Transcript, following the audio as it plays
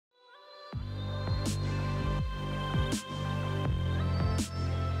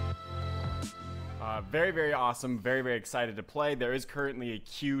Very, very awesome. Very, very excited to play. There is currently a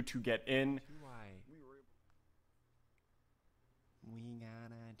queue to get in. We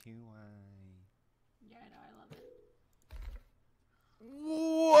got a 2-eye. Yeah, I know. I love it.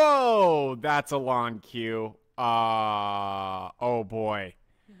 Whoa, that's a long queue. Oh boy.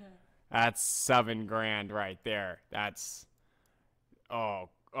 That's $7,000 right there. That's oh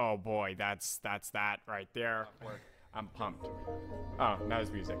boy, that's that right there. I'm pumped. Oh, now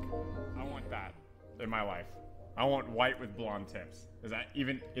there's music. I want that in my life. I want white with blonde tips. Is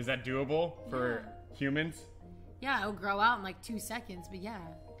that doable for humans? Yeah, it'll grow out in like 2 seconds, but yeah,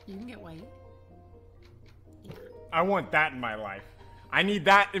 you can get white. Yeah. I want that in my life. I need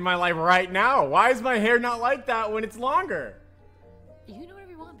that in my life right now. Why is my hair not like that when it's longer? You can do whatever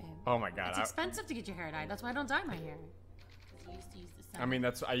you want, babe. Oh my god. It's expensive to get your hair dyed. That's why I don't dye my hair. I used to use the sun. I mean,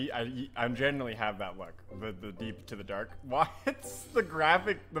 I generally have that look. The deep to the dark. Why? It's the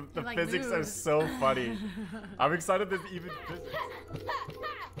graphic, the like physics are moves. so funny. I'm excited that even physics.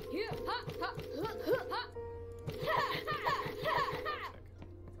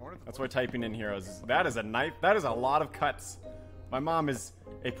 That's why typing in heroes. That is a knife. That is a lot of cuts. My mom is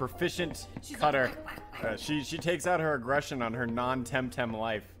a proficient cutter. She takes out her aggression on her non-TemTem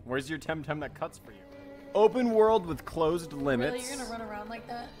life. Where's your TemTem that cuts for you? Open world with closed limits. Really, you're gonna run around like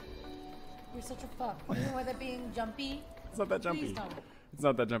that? You're such a fuck. You know why that being jumpy? It's not that jumpy. Please don't. It's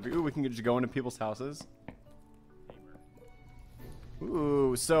not that jumpy. Ooh, we can just go into people's houses.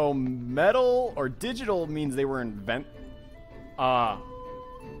 Ooh, so metal or digital means they were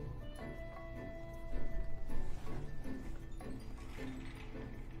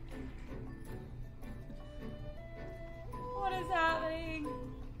What is happening?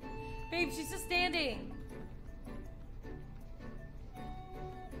 Babe, she's just standing.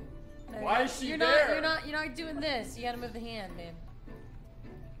 No, Why is she you're there? Not, you're not doing this. You gotta move the hand, babe.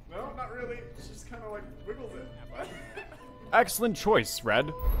 No, not really. She just kind of like wiggles it. Excellent choice,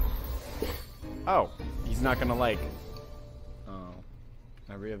 Red. Oh, he's not gonna like. Oh,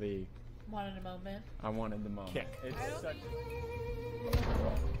 I really. Wanted a moment. I wanted the moment. Kick. It's such.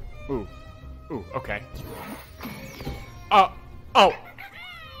 Ooh, okay. Oh,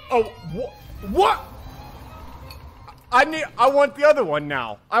 what? I want the other one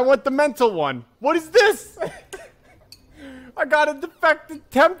now. I want the mental one. What is this? I got a defected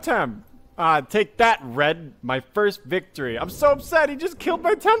TemTem. Take that, Red. My first victory. I'm so upset. He just killed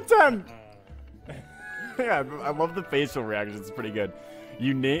my TemTem. Yeah, I love the facial reactions. It's pretty good.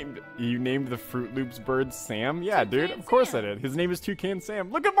 You named the Fruit Loops bird Sam? Yeah, dude. Of course I did. His name is Toucan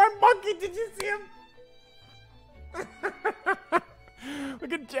Sam. Look at my monkey. Did you see him?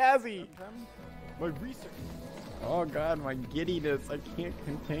 Look at Jazzy. My research. Oh god, my giddiness. I can't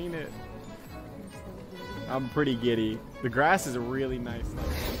contain it. I'm pretty giddy. The grass is really nice.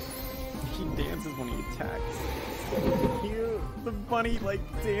 He dances when he attacks. Cute. The bunny like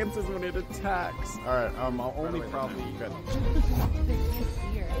dances when it attacks. Alright, I'll only probably good.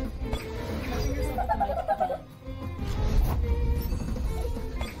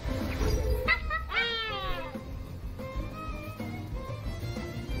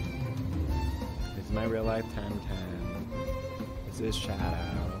 It's my real life TemTem. This is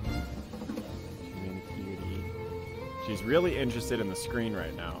Shadow. Cutie. She's really interested in the screen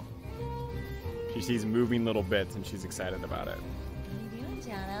right now. She sees moving little bits and she's excited about it. What are you doing,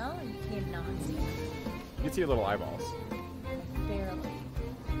 Shadow? You cannot see it. You can see her little eyeballs. Barely.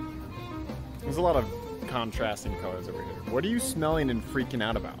 There's a lot of contrasting colors over here. What are you smelling and freaking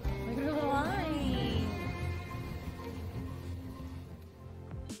out about? Look at her little eyes.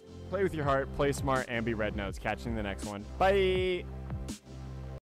 Play with your heart, play smart, and be red nose. Catching the next one. Bye!